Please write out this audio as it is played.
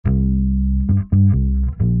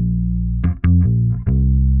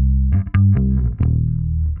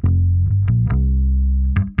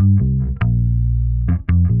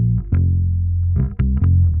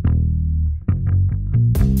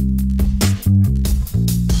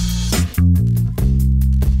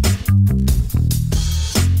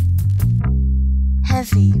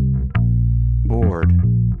Heavy. Bored.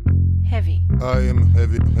 Heavy. I am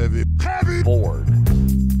heavy. Bored.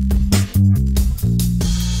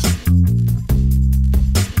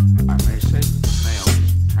 I may say that the male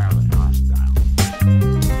is entirely hostile.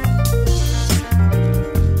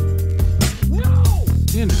 No!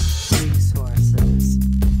 Dinner. Resources.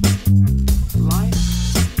 Life,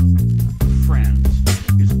 friends,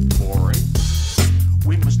 is boring.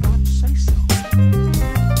 We must not say so.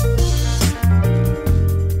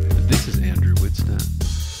 This is Andrew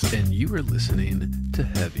Wittstadt, and you are listening to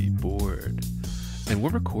Heavy Bored. And we're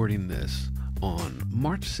recording this on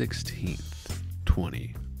March 16th,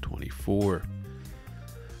 2024.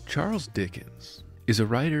 Charles Dickens is a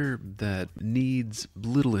writer that needs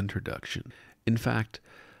little introduction. In fact,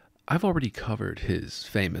 I've already covered his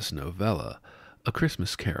famous novella, A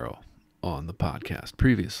Christmas Carol, on the podcast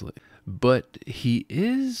previously. But he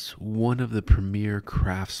is one of the premier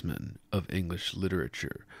craftsmen of English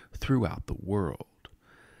literature throughout the world.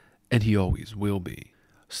 And he always will be.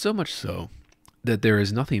 So much so that there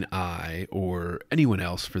is nothing I, or anyone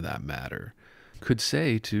else for that matter, could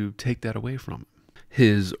say to take that away from him.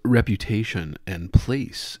 His reputation and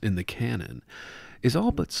place in the canon is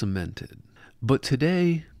all but cemented. But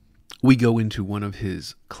today, we go into one of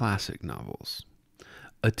his classic novels,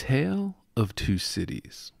 A Tale of Two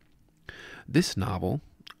Cities. This novel,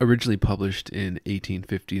 originally published in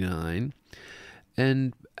 1859,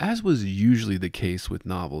 and as was usually the case with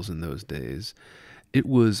novels in those days, it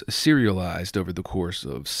was serialized over the course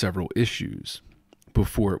of several issues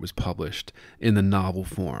before it was published in the novel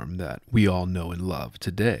form that we all know and love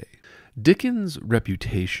today. Dickens'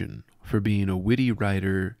 reputation for being a witty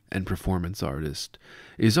writer and performance artist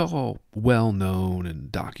is all well known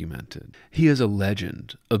and documented. He is a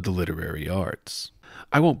legend of the literary arts.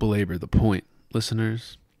 I won't belabor the point,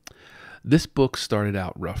 listeners. This book started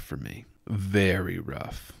out rough for me. Very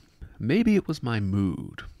rough. Maybe it was my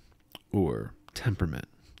mood or temperament,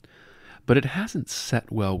 but it hasn't set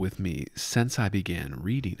well with me since I began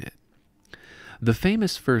reading it. The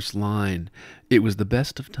famous first line, "It was the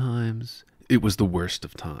best of times, it was the worst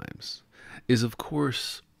of times," is of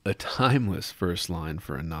course a timeless first line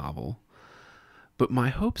for a novel, but my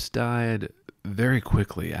hopes died very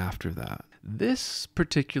quickly after that. This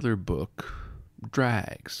particular book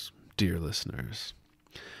drags, dear listeners.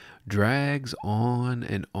 Drags on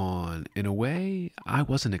and on in a way I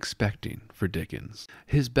wasn't expecting for Dickens.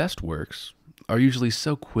 His best works are usually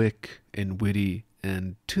so quick and witty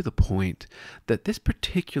and to the point that this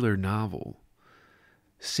particular novel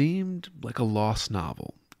seemed like a lost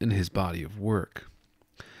novel in his body of work.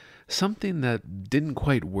 Something that didn't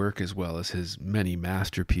quite work as well as his many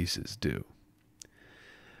masterpieces do.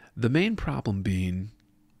 The main problem being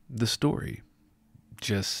the story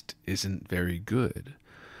just isn't very good.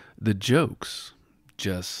 The jokes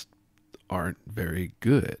just aren't very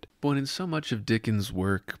good. But in so much of Dickens'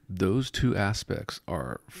 work, those two aspects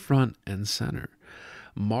are front and center.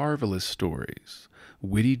 Marvelous stories,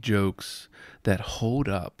 witty jokes that hold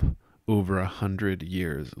up over 100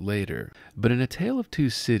 years later. But in A Tale of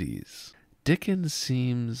Two Cities, Dickens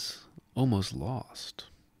seems almost lost,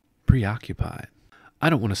 preoccupied.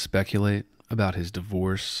 I don't want to speculate about his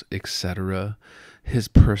divorce, etc., his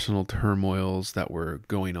personal turmoils that were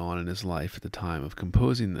going on in his life at the time of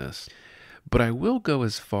composing this, but I will go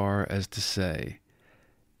as far as to say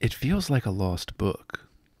it feels like a lost book.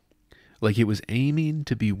 Like it was aiming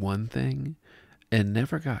to be one thing and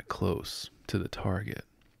never got close to the target,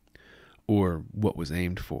 or what was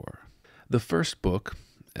aimed for. The first book,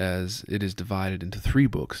 as it is divided into 3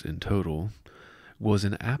 books in total, was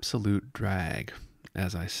an absolute drag,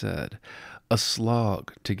 as I said, a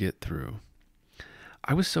slog to get through.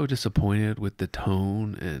 I was so disappointed with the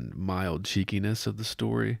tone and mild cheekiness of the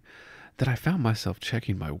story that I found myself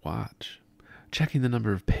checking my watch, checking the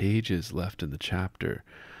number of pages left in the chapter,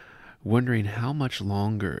 wondering how much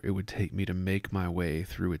longer it would take me to make my way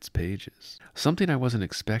through its pages. Something I wasn't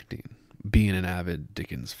expecting, being an avid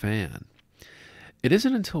Dickens fan. It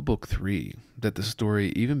isn't until book 3 that the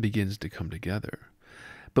story even begins to come together.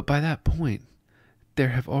 But by that point, there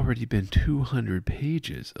have already been 200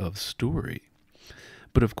 pages of story.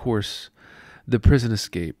 But of course, the prison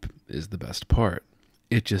escape is the best part.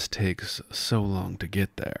 It just takes so long to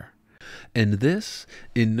get there. And this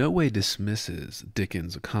in no way dismisses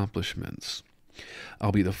Dickens' accomplishments.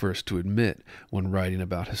 I'll be the first to admit, when writing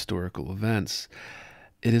about historical events,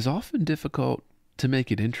 it is often difficult to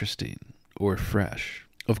make it interesting or fresh.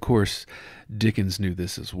 Of course, Dickens knew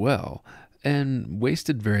this as well, and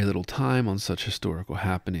wasted very little time on such historical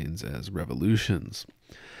happenings as revolutions.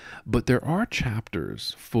 But there are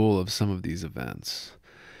chapters full of some of these events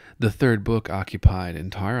the third book occupied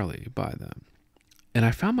entirely by them. And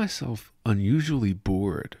I found myself unusually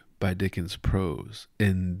bored by Dickens' prose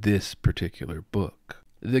in this particular book.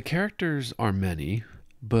 The characters are many,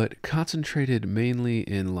 but concentrated mainly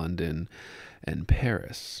in London and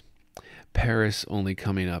Paris. Paris only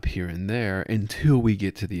coming up here and there until we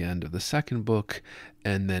get to the end of the second book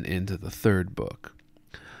and then into the third book.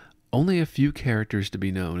 Only a few characters to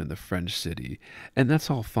be known in the French city, and that's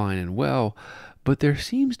all fine and well, but there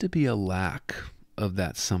seems to be a lack of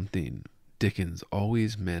that something Dickens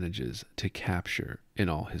always manages to capture in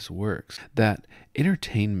all his works, that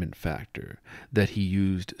entertainment factor that he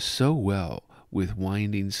used so well with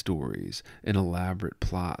winding stories and elaborate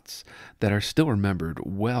plots that are still remembered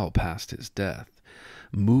well past his death,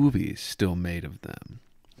 movies still made of them,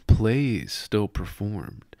 plays still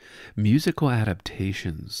performed, musical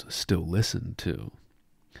adaptations still listened to.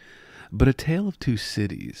 But A Tale of Two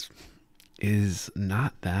Cities is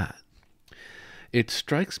not that. It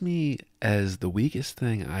strikes me as the weakest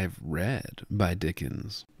thing I've read by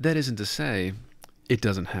Dickens. That isn't to say it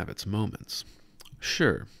doesn't have its moments.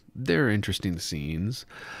 Sure, there are interesting scenes.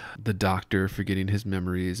 The doctor forgetting his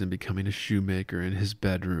memories and becoming a shoemaker in his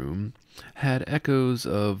bedroom had echoes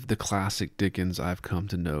of the classic Dickens I've come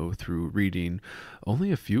to know through reading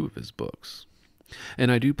only a few of his books.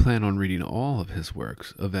 And I do plan on reading all of his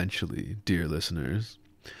works eventually, dear listeners.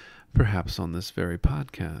 Perhaps on this very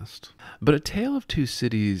podcast. But A Tale of Two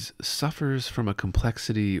Cities suffers from a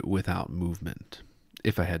complexity without movement,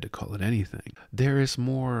 if I had to call it anything. There is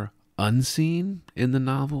more unseen in the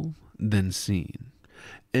novel than seen.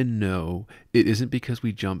 And no, it isn't because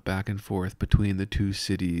we jump back and forth between the two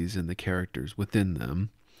cities and the characters within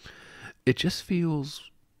them. It just feels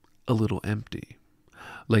a little empty.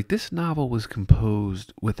 Like this novel was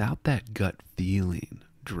composed without that gut feeling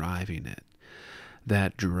driving it.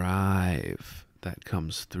 That drive that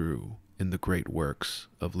comes through in the great works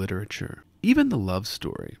of literature. Even the love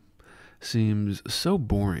story seems so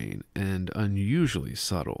boring and unusually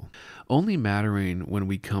subtle, only mattering when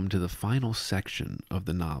we come to the final section of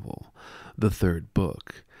the novel, the third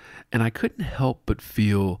book. And I couldn't help but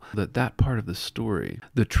feel that that part of the story,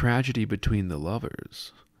 the tragedy between the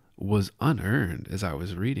lovers, was unearned as I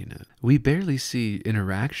was reading it. We barely see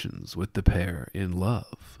interactions with the pair in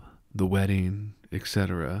love, the wedding,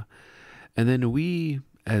 etc. And then we,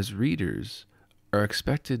 as readers, are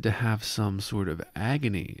expected to have some sort of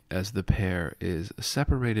agony as the pair is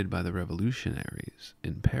separated by the revolutionaries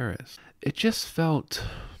in Paris. It just felt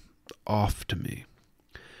off to me.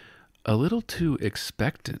 A little too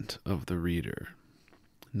expectant of the reader.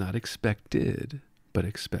 Not expected, but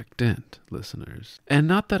expectant, listeners. And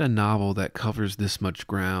not that a novel that covers this much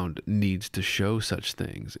ground needs to show such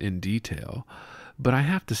things in detail, but I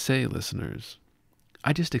have to say, listeners,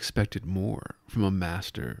 I just expected more from a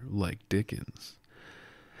master like Dickens.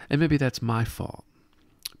 And maybe that's my fault.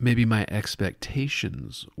 Maybe my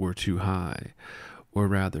expectations were too high, or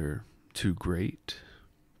rather, too great,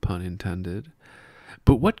 pun intended.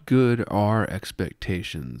 But what good are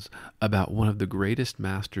expectations about one of the greatest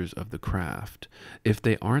masters of the craft if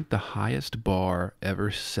they aren't the highest bar ever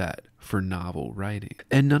set for novel writing?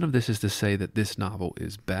 And none of this is to say that this novel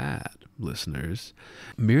is bad, listeners,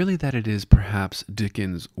 merely that it is perhaps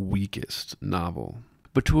Dickens' weakest novel.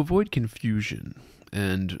 But to avoid confusion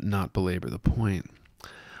and not belabor the point,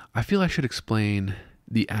 I feel I should explain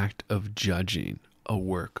the act of judging a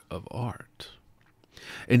work of art.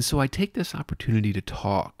 And so I take this opportunity to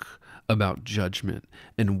talk about judgment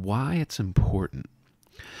and why it's important.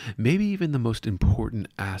 Maybe even the most important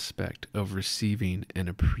aspect of receiving and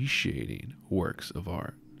appreciating works of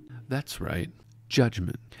art. That's right,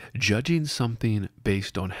 judgment. Judging something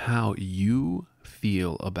based on how you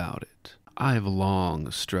feel about it. I've long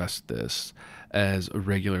stressed this, as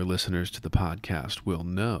regular listeners to the podcast will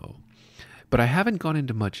know, but I haven't gone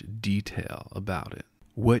into much detail about it.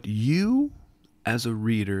 What you, as a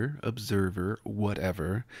reader, observer,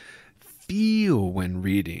 whatever, feel when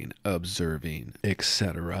reading, observing,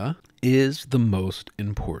 etc., is the most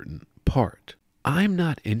important part. I'm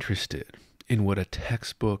not interested in what a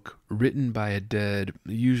textbook written by a dead,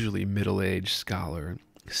 usually middle-aged scholar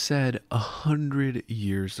said 100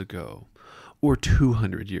 years ago, or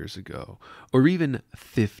 200 years ago, or even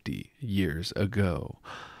 50 years ago.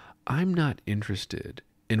 I'm not interested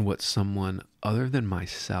in what someone other than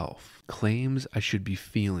myself claims I should be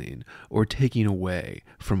feeling or taking away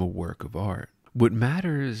from a work of art. What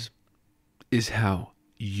matters is how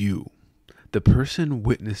you, the person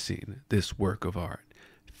witnessing this work of art,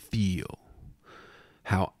 feel.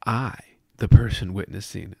 How I, the person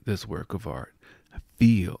witnessing this work of art,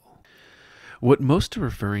 feel. What most are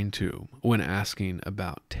referring to when asking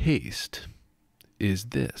about taste is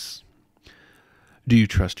this. Do you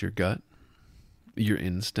trust your gut, your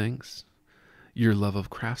instincts, your love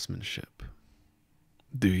of craftsmanship?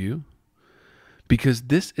 Do you? Because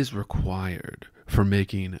this is required for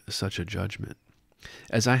making such a judgment,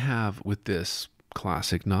 as I have with this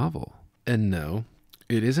classic novel. And no,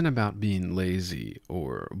 it isn't about being lazy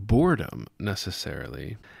or boredom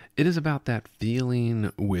necessarily. It is about that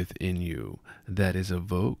feeling within you that is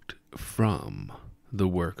evoked from the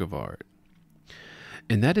work of art.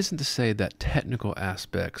 And that isn't to say that technical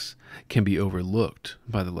aspects can be overlooked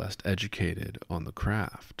by the less educated on the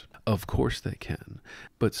craft. Of course they can.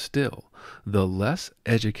 But still, the less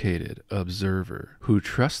educated observer who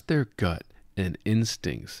trusts their gut and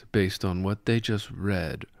instincts based on what they just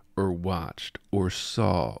read or watched or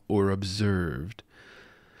saw or observed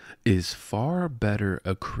is far better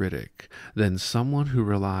a critic than someone who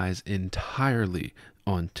relies entirely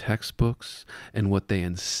on textbooks and what they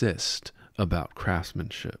insist about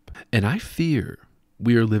craftsmanship. And I fear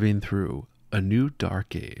we are living through a new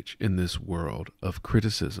dark age in this world of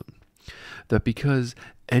criticism. That because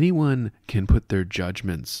anyone can put their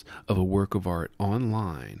judgments of a work of art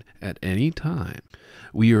online at any time,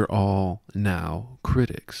 we are all now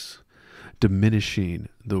critics, diminishing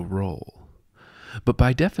the role. But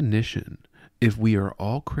by definition, if we are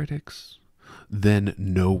all critics, then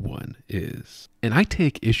no one is. And I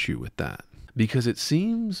take issue with that because it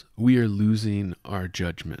seems we are losing our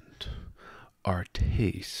judgment, our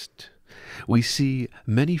taste. We see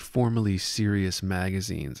many formerly serious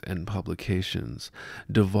magazines and publications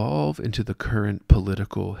devolve into the current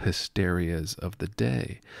political hysterias of the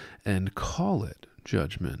day and call it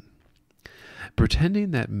judgment,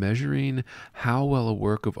 pretending that measuring how well a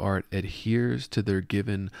work of art adheres to their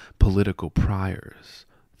given political priors,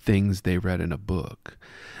 things they read in a book,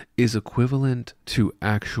 is equivalent to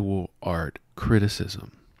actual art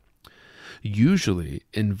criticism, usually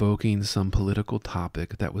invoking some political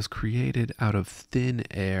topic that was created out of thin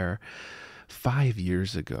air 5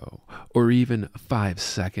 years ago, or even 5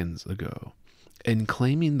 seconds ago, and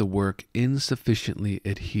claiming the work insufficiently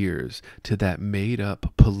adheres to that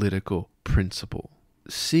made-up political principle.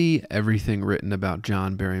 See everything written about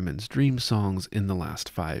John Berryman's dream songs in the last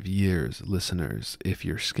 5 years, listeners, if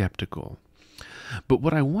you're skeptical. But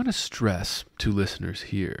what I want to stress to listeners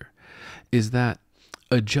here is that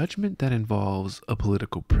a judgment that involves a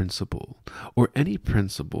political principle, or any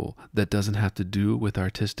principle that doesn't have to do with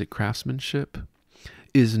artistic craftsmanship,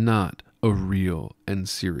 is not a real and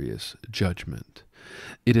serious judgment.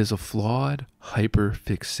 It is a flawed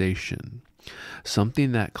hyperfixation,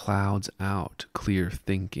 something that clouds out clear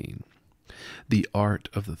thinking, the art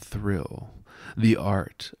of the thrill, the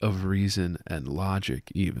art of reason and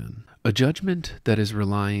logic even. A judgment that is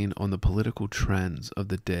relying on the political trends of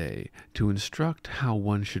the day to instruct how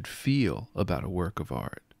one should feel about a work of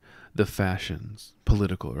art. The fashions,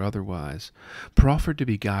 political or otherwise, proffered to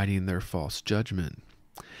be guiding their false judgment,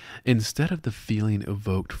 instead of the feeling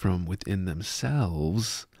evoked from within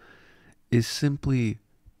themselves, is simply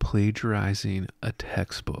plagiarizing a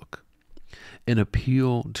textbook, an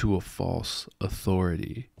appeal to a false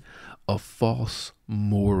authority, a false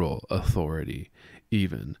moral authority,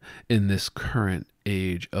 even in this current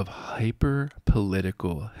age of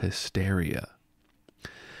hyper-political hysteria.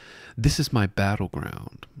 This is my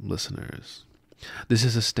battleground, listeners. This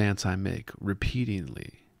is a stance I make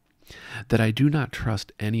repeatedly, that I do not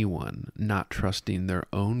trust anyone not trusting their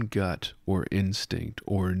own gut or instinct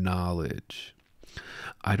or knowledge.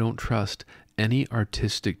 I don't trust any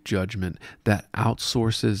artistic judgment that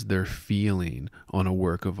outsources their feeling on a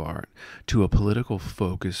work of art to a political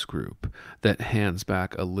focus group that hands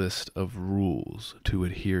back a list of rules to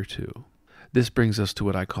adhere to. This brings us to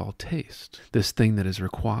what I call taste, this thing that is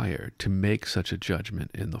required to make such a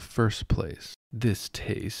judgment in the first place. This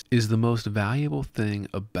taste is the most valuable thing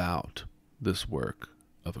about this work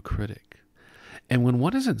of a critic. And when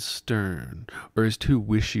one isn't stern or is too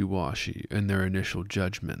wishy-washy in their initial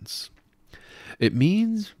judgments, it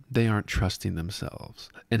means they aren't trusting themselves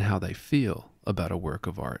and how they feel about a work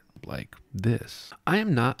of art like this. I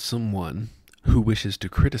am not someone who wishes to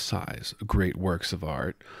criticize great works of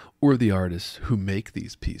art or the artists who make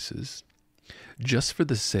these pieces just for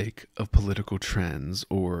the sake of political trends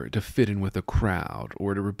or to fit in with a crowd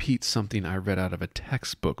or to repeat something I read out of a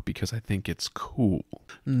textbook because I think it's cool.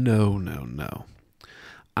 No, no, no.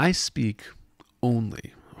 I speak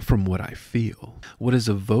only from what I feel, what is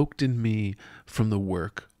evoked in me from the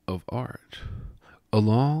work of art,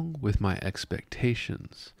 along with my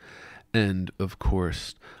expectations, and, of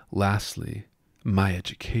course, lastly, my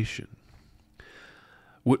education.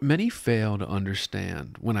 What many fail to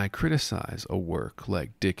understand when I criticize a work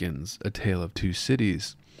like Dickens' A Tale of Two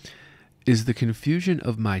Cities is the confusion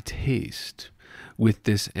of my taste with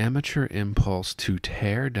this amateur impulse to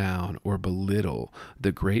tear down or belittle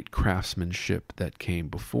the great craftsmanship that came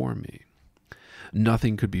before me.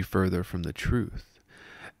 Nothing could be further from the truth.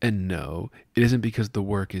 And no, it isn't because the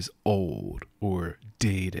work is old or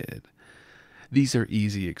dated. These are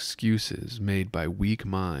easy excuses made by weak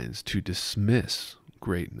minds to dismiss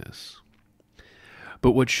greatness.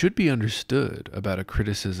 But what should be understood about a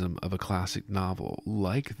criticism of a classic novel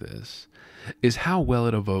like this is how well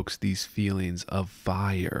it evokes these feelings of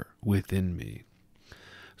fire within me,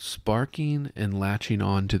 sparking and latching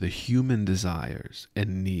on to the human desires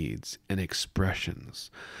and needs and expressions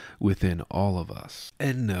within all of us.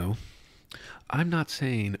 And no, I'm not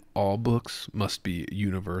saying all books must be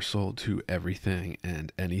universal to everything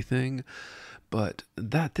and anything, but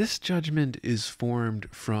that this judgment is formed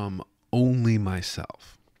from only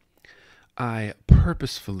myself. I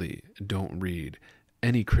purposefully don't read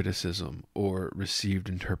any criticism or received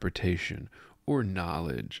interpretation or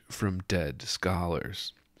knowledge from dead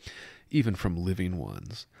scholars, even from living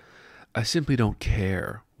ones. I simply don't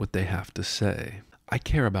care what they have to say. I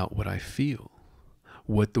care about what I feel,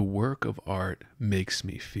 what the work of art makes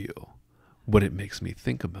me feel, what it makes me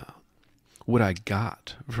think about, what I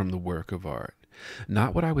got from the work of art,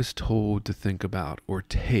 not what I was told to think about or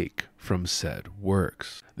take from said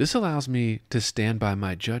works. This allows me to stand by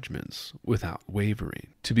my judgments without wavering,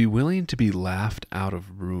 to be willing to be laughed out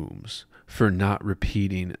of rooms for not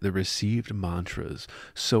repeating the received mantras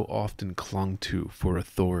so often clung to for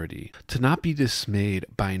authority, to not be dismayed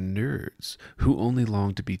by nerds who only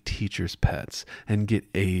long to be teachers' pets and get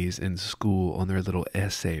A's in school on their little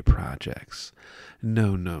essay projects.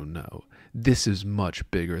 No, no, no. This is much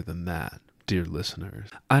bigger than that. Dear listeners,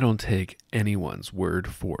 I don't take anyone's word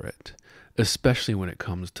for it, especially when it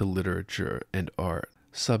comes to literature and art,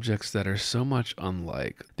 subjects that are so much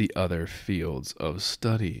unlike the other fields of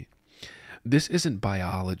study. This isn't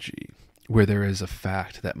biology, where there is a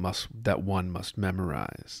fact that one must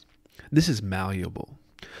memorize. This is malleable.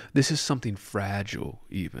 This is something fragile,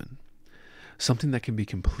 even. Something that can be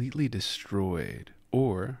completely destroyed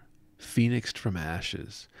or phoenixed from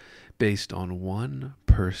ashes based on one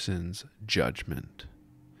person's judgment.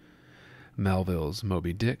 Melville's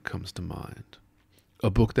Moby Dick comes to mind, a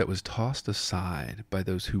book that was tossed aside by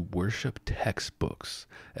those who worship textbooks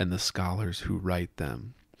and the scholars who write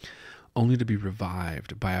them, only to be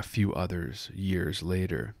revived by a few others years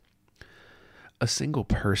later. A single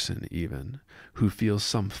person, even, who feels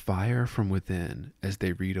some fire from within as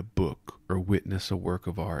they read a book or witness a work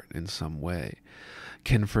of art in some way,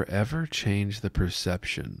 can forever change the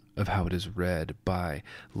perception of how it is read by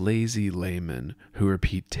lazy laymen who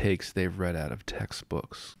repeat takes they've read out of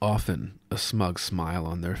textbooks, often a smug smile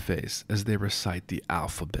on their face as they recite the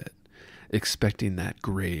alphabet, expecting that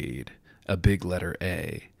grade, a big letter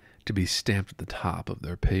A, to be stamped at the top of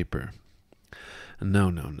their paper. No,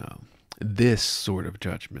 no, no. This sort of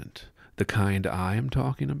judgment, the kind I am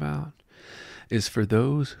talking about, is for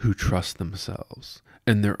those who trust themselves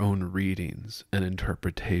and their own readings and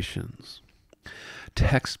interpretations.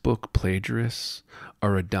 Textbook plagiarists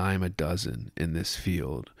are a dime a dozen in this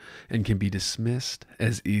field and can be dismissed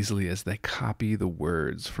as easily as they copy the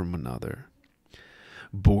words from another,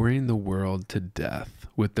 boring the world to death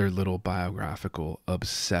with their little biographical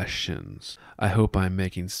obsessions. I hope I'm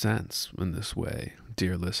making sense in this way,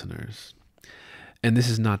 dear listeners. And this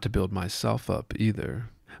is not to build myself up either,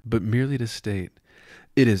 but merely to state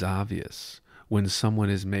it is obvious when someone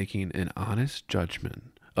is making an honest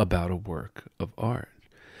judgment about a work of art,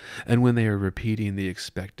 and when they are repeating the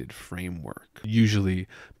expected framework, usually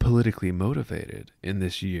politically motivated in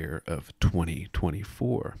this year of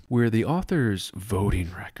 2024, where the author's voting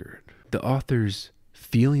record, the author's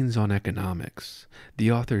feelings on economics, the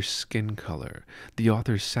author's skin color, the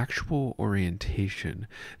author's sexual orientation,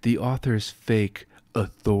 the author's fake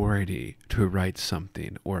authority to write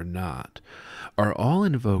something or not, are all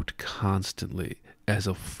invoked constantly as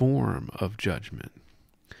a form of judgment.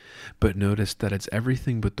 But notice that it's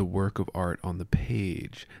everything but the work of art on the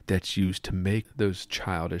page that's used to make those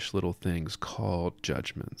childish little things called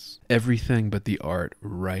judgments. Everything but the art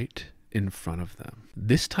right in front of them.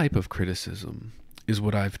 This type of criticism is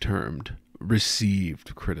what I've termed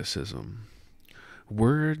received criticism.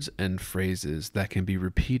 Words and phrases that can be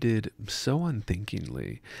repeated so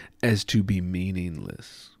unthinkingly as to be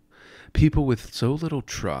meaningless. People with so little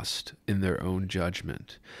trust in their own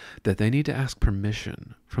judgment that they need to ask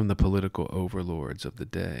permission from the political overlords of the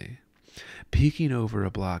day. peeking over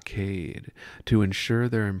a blockade to ensure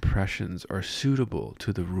their impressions are suitable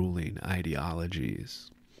to the ruling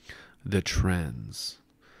ideologies, the trends.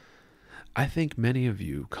 I think many of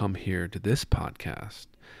you come here to this podcast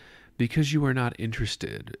because you are not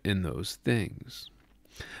interested in those things.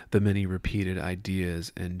 The many repeated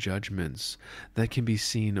ideas and judgments that can be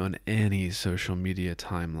seen on any social media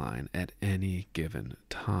timeline at any given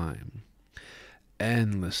time.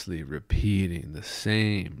 Endlessly repeating the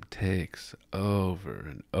same takes over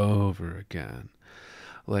and over again,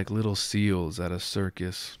 like little seals at a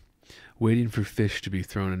circus, waiting for fish to be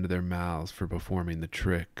thrown into their mouths for performing the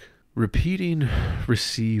trick. Repeating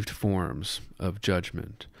received forms of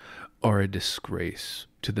judgment are a disgrace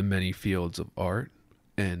to the many fields of art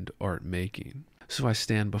and art making. So I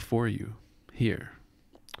stand before you here,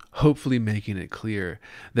 hopefully making it clear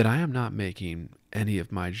that I am not making any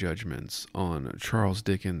of my judgments on Charles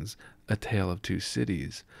Dickens' A Tale of Two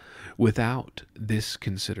Cities without this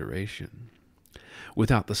consideration,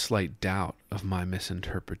 without the slight doubt of my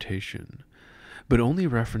misinterpretation, but only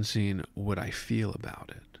referencing what I feel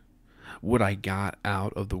about it, what I got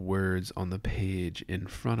out of the words on the page in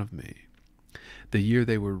front of me. The year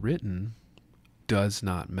they were written does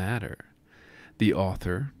not matter. The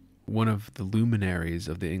author, one of the luminaries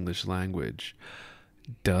of the English language,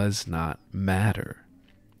 does not matter.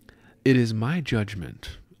 It is my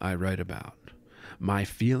judgment I write about, my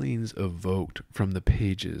feelings evoked from the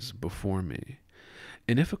pages before me.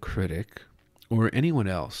 And if a critic or anyone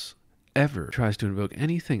else ever tries to invoke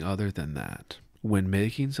anything other than that when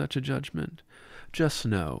making such a judgment, just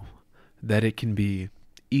know that it can be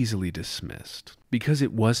easily dismissed because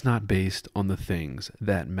it was not based on the things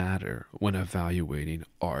that matter when evaluating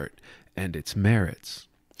art and its merits,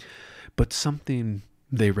 but something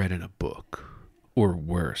they read in a book, or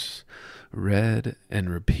worse, read and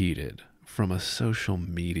repeated from a social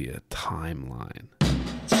media timeline.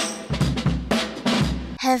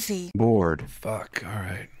 Heavy. Bored. Fuck,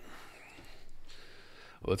 alright.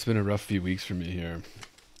 Well, it's been a rough few weeks for me here.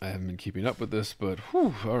 I haven't been keeping up with this, but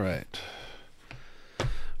whew, alright.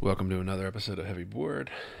 Welcome to another episode of Heavy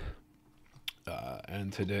Bored.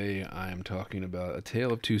 And today I am talking about A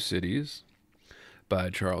Tale of Two Cities by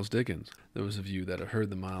Charles Dickens. Those of you that have heard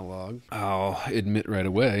the monologue, I'll admit right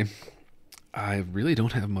away, I really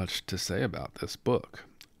don't have much to say about this book.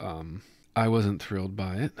 I wasn't thrilled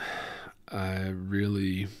by it. I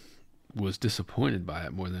really was disappointed by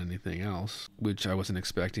it more than anything else, which I wasn't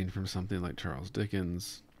expecting from something like Charles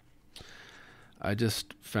Dickens. I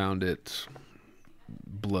just found it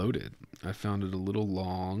bloated. I found it a little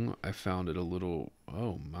long. I found it a little,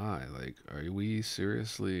 oh my, like, are we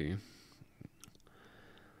seriously,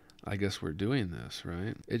 I guess we're doing this,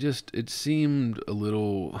 right? It seemed a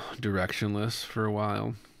little directionless for a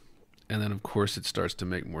while. And then of course it starts to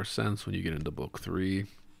make more sense when you get into book 3.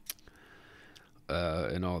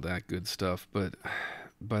 And all that good stuff. But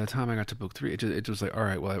by the time I got to book 3, it was like, all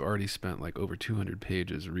right, well, I've already spent like over 200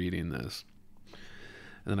 pages reading this.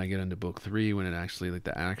 And then I get into book 3 when it actually, like,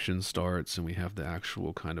 the action starts and we have the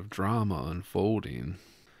actual kind of drama unfolding.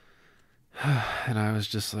 And I was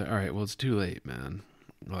just like, all right, well, it's too late, man.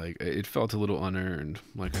 Like, it felt a little unearned,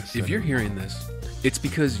 like I said. If you're hearing this, it's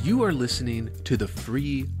because you are listening to the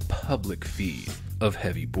free public feed of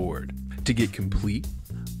Heavy Bored. To get complete,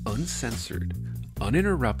 uncensored,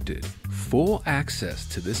 uninterrupted, full access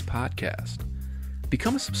to this podcast,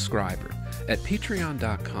 become a subscriber at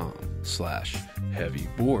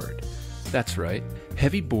patreon.com/heavybored. That's right,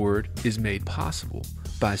 Heavy Bored is made possible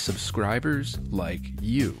by subscribers like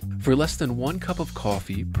you. For less than 1 cup of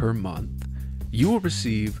coffee per month, you will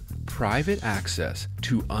receive private access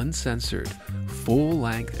to uncensored,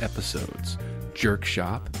 full-length episodes, Jerk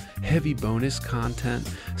Shop, heavy bonus content,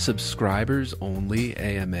 subscribers-only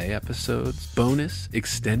AMA episodes, bonus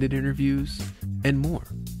extended interviews, and more.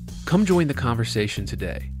 Come join the conversation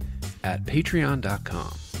today at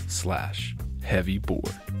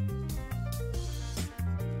patreon.com/heavybored.